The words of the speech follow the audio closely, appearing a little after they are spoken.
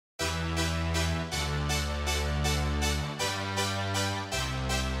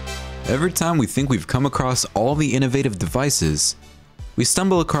Every time we think we've come across all the innovative devices, we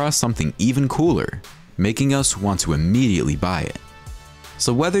stumble across something even cooler, making us want to immediately buy it.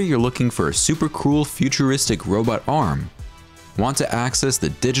 So whether you're looking for a super cool futuristic robot arm, want to access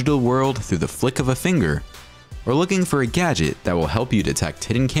the digital world through the flick of a finger, or looking for a gadget that will help you detect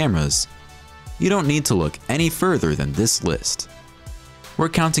hidden cameras, you don't need to look any further than this list. We're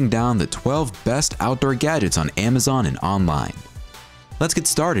counting down the 12 best outdoor gadgets on Amazon and online. Let's get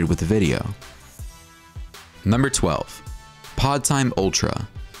started with the video. Number 12. PodTime Ultra.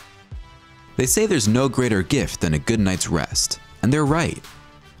 They say there's no greater gift than a good night's rest, and they're right.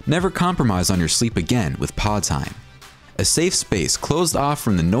 Never compromise on your sleep again with PodTime. A safe space closed off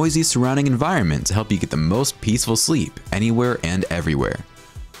from the noisy surrounding environment to help you get the most peaceful sleep anywhere and everywhere.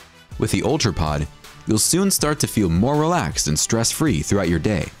 With the UltraPod, you'll soon start to feel more relaxed and stress-free throughout your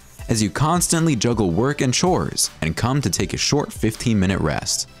day as you constantly juggle work and chores and come to take a short 15-minute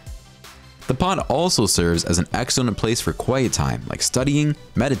rest. The pod also serves as an excellent place for quiet time like studying,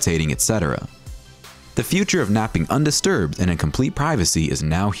 meditating, etc. The future of napping undisturbed and in complete privacy is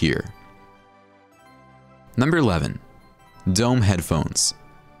now here. Number 11. Dome Headphones.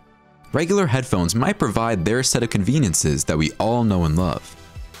 Regular headphones might provide their set of conveniences that we all know and love.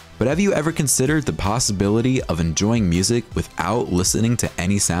 But have you ever considered the possibility of enjoying music without listening to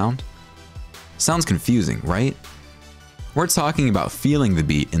any sound? Sounds confusing, right? We're talking about feeling the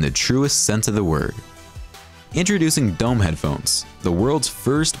beat in the truest sense of the word. Introducing Dome Headphones, the world's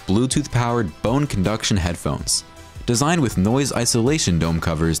first Bluetooth-powered bone conduction headphones, designed with noise isolation dome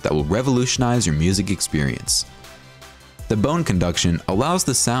covers that will revolutionize your music experience. The bone conduction allows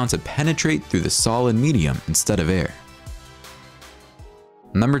the sound to penetrate through the solid medium instead of air.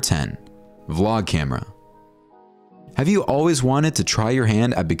 Number 10. Vlog Camera. Have you always wanted to try your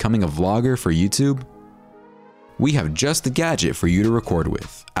hand at becoming a vlogger for YouTube? We have just the gadget for you to record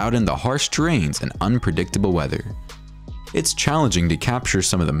with, out in the harsh terrains and unpredictable weather. It's challenging to capture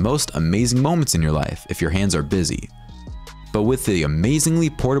some of the most amazing moments in your life if your hands are busy. But with the amazingly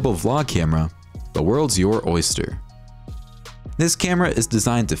portable vlog camera, the world's your oyster. This camera is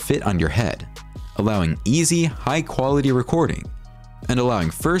designed to fit on your head, allowing easy, high-quality recording and allowing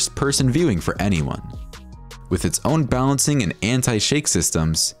first-person viewing for anyone. With its own balancing and anti-shake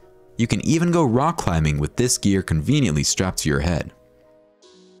systems, you can even go rock climbing with this gear conveniently strapped to your head.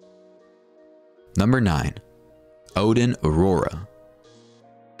 Number 9. Odin Aurora.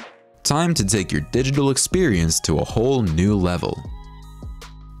 Time to take your digital experience to a whole new level.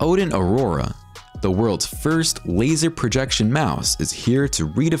 Odin Aurora, the world's first laser projection mouse, is here to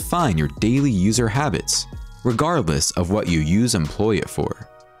redefine your daily user habits, regardless of what you employ it for.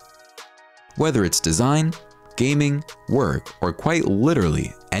 Whether it's design, gaming, work, or quite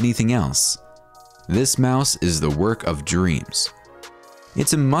literally anything else, this mouse is the work of dreams.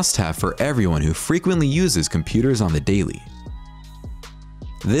 It's a must-have for everyone who frequently uses computers on the daily.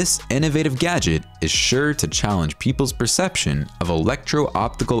 This innovative gadget is sure to challenge people's perception of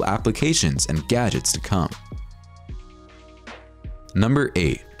electro-optical applications and gadgets to come. Number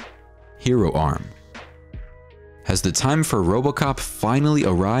 8. Hero Arm. Has the time for RoboCop finally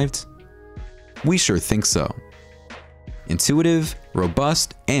arrived? We sure think so. Intuitive,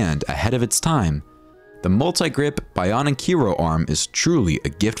 robust, and ahead of its time, the multi-grip bionic hero arm is truly a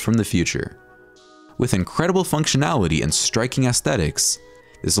gift from the future. With incredible functionality and striking aesthetics,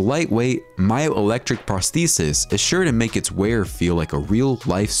 this lightweight, myoelectric prosthesis is sure to make its wearer feel like a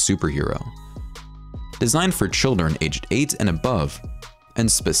real-life superhero. Designed for children aged 8 and above,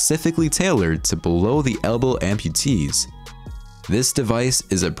 and specifically tailored to below-the-elbow amputees, this device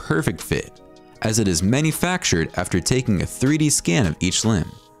is a perfect fit, as it is manufactured after taking a 3D scan of each limb,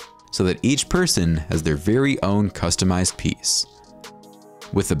 so that each person has their very own customized piece.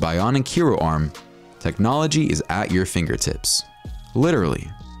 With the bionic hero arm, technology is at your fingertips. Literally.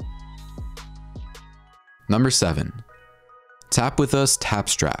 Number 7. Tap With Us Tap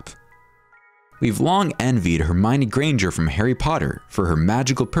Strap. We've long envied Hermione Granger from Harry Potter for her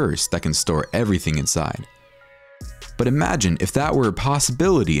magical purse that can store everything inside. But imagine if that were a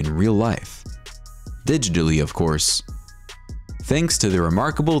possibility in real life. Digitally, of course. Thanks to the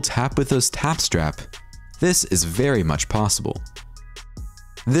remarkable Tap With Us Tap Strap, this is very much possible.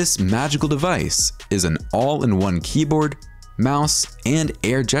 This magical device is an all-in-one keyboard, mouse, and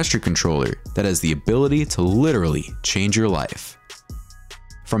air gesture controller that has the ability to literally change your life.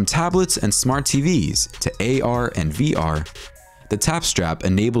 From tablets and smart TVs to AR and VR, the Tap Strap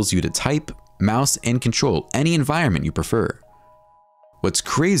enables you to type, mouse, and control any environment you prefer. What's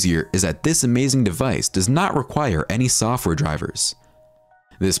crazier is that this amazing device does not require any software drivers.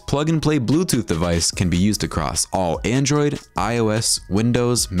 This plug-and-play Bluetooth device can be used across all Android, iOS,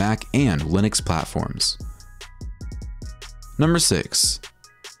 Windows, Mac, and Linux platforms. Number 6.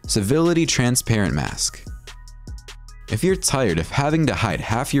 Civility Transparent Mask. If you're tired of having to hide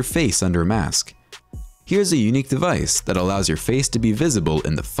half your face under a mask, here's a unique device that allows your face to be visible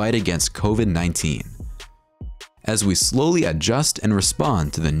in the fight against COVID-19. As we slowly adjust and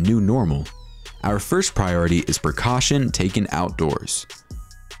respond to the new normal, our first priority is precaution taken outdoors.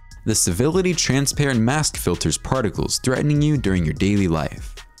 The Civility Transparent Mask filters particles threatening you during your daily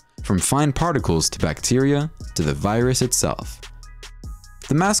life, from fine particles to bacteria to the virus itself.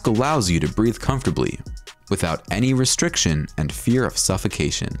 The mask allows you to breathe comfortably, without any restriction and fear of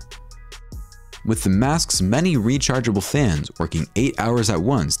suffocation. With the mask's many rechargeable fans working 8 hours at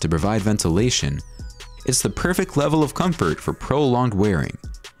once to provide ventilation, it's the perfect level of comfort for prolonged wearing,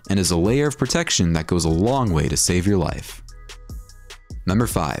 and is a layer of protection that goes a long way to save your life. Number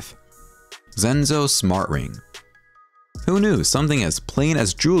 5. Zenzo Smart Ring. Who knew something as plain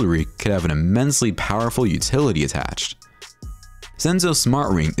as jewelry could have an immensely powerful utility attached? Zenzo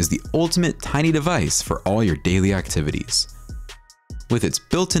Smart Ring is the ultimate tiny device for all your daily activities. With its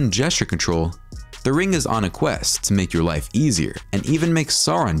built-in gesture control, the ring is on a quest to make your life easier and even make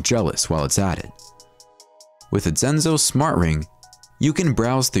Sauron jealous while it's at it. With a Zenzo Smart Ring, you can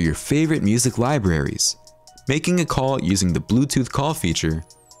browse through your favorite music libraries, making a call using the Bluetooth call feature,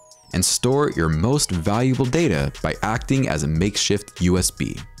 and store your most valuable data by acting as a makeshift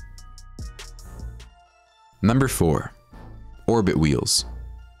USB. Number 4. Orbit Wheels.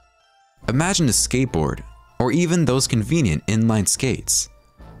 Imagine a skateboard, or even those convenient inline skates,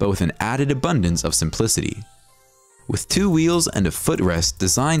 but with an added abundance of simplicity. With 2 wheels and a footrest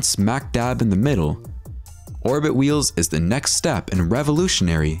designed smack dab in the middle, Orbit Wheels is the next step in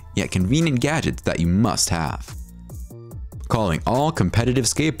revolutionary yet convenient gadgets that you must have. Calling all competitive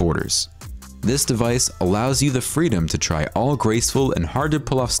skateboarders, this device allows you the freedom to try all graceful and hard to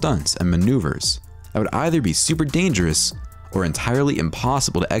pull off stunts and maneuvers that would either be super dangerous or entirely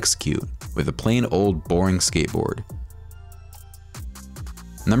impossible to execute with a plain old boring skateboard.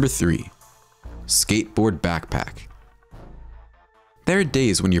 Number 3. Skateboard Backpack. There are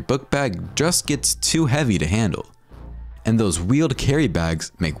days when your book bag just gets too heavy to handle, and those wheeled carry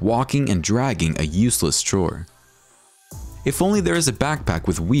bags make walking and dragging a useless chore. If only there is a backpack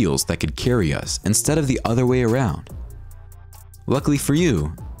with wheels that could carry us instead of the other way around. Luckily for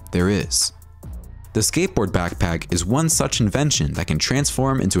you, there is. The skateboard backpack is one such invention that can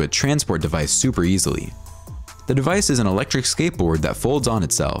transform into a transport device super easily. The device is an electric skateboard that folds on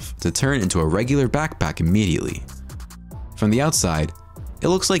itself to turn into a regular backpack immediately. From the outside, it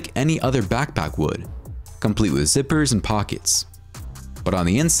looks like any other backpack would, complete with zippers and pockets. But on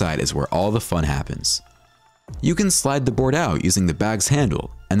the inside is where all the fun happens. You can slide the board out using the bag's handle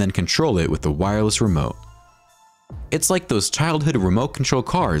and then control it with the wireless remote. It's like those childhood remote control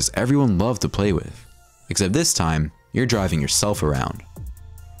cars everyone loved to play with, except this time, you're driving yourself around.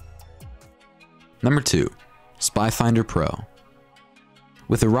 Number 2. SpyFinder Pro.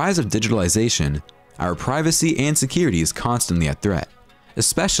 With the rise of digitalization, our privacy and security is constantly at threat,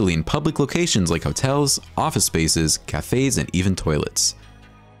 especially in public locations like hotels, office spaces, cafes, and even toilets.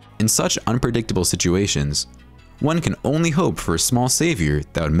 In such unpredictable situations, one can only hope for a small savior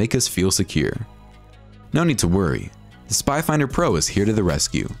that would make us feel secure. No need to worry, the SpyFinder Pro is here to the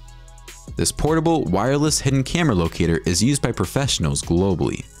rescue. This portable, wireless hidden camera locator is used by professionals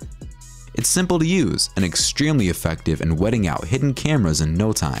globally. It's simple to use and extremely effective in weeding out hidden cameras in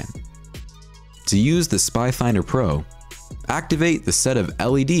no time. To use the SpyFinder Pro, activate the set of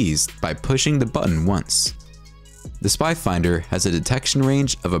LEDs by pushing the button once. The SpyFinder has a detection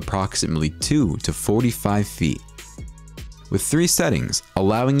range of approximately 2 to 45 feet, with 3 settings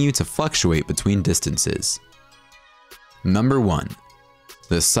allowing you to fluctuate between distances. Number 1.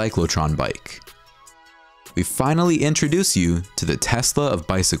 The Cyclotron Bike. We finally introduce you to the Tesla of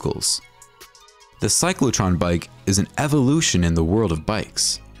bicycles. The Cyclotron Bike is an evolution in the world of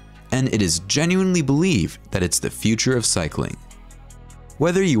bikes, and it is genuinely believed that it's the future of cycling.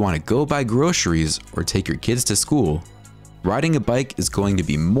 Whether you want to go buy groceries or take your kids to school, riding a bike is going to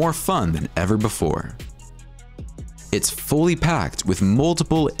be more fun than ever before. It's fully packed with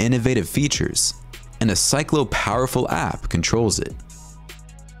multiple innovative features, and a cyclo-powerful app controls it.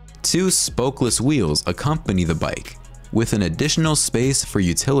 2 spokeless wheels accompany the bike, with an additional space for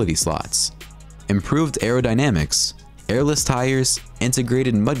utility slots, improved aerodynamics, airless tires,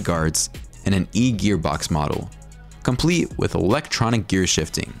 integrated mudguards, and an e-gearbox model, complete with electronic gear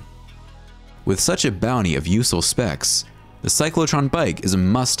shifting. With such a bounty of useful specs, the Cyclotron bike is a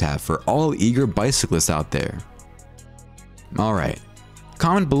must-have for all eager bicyclists out there. Alright,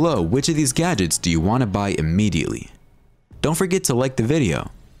 Comment below which of these gadgets do you want to buy immediately. Don't forget to like the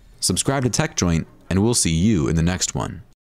video, subscribe to TechJoint, and we'll see you in the next one.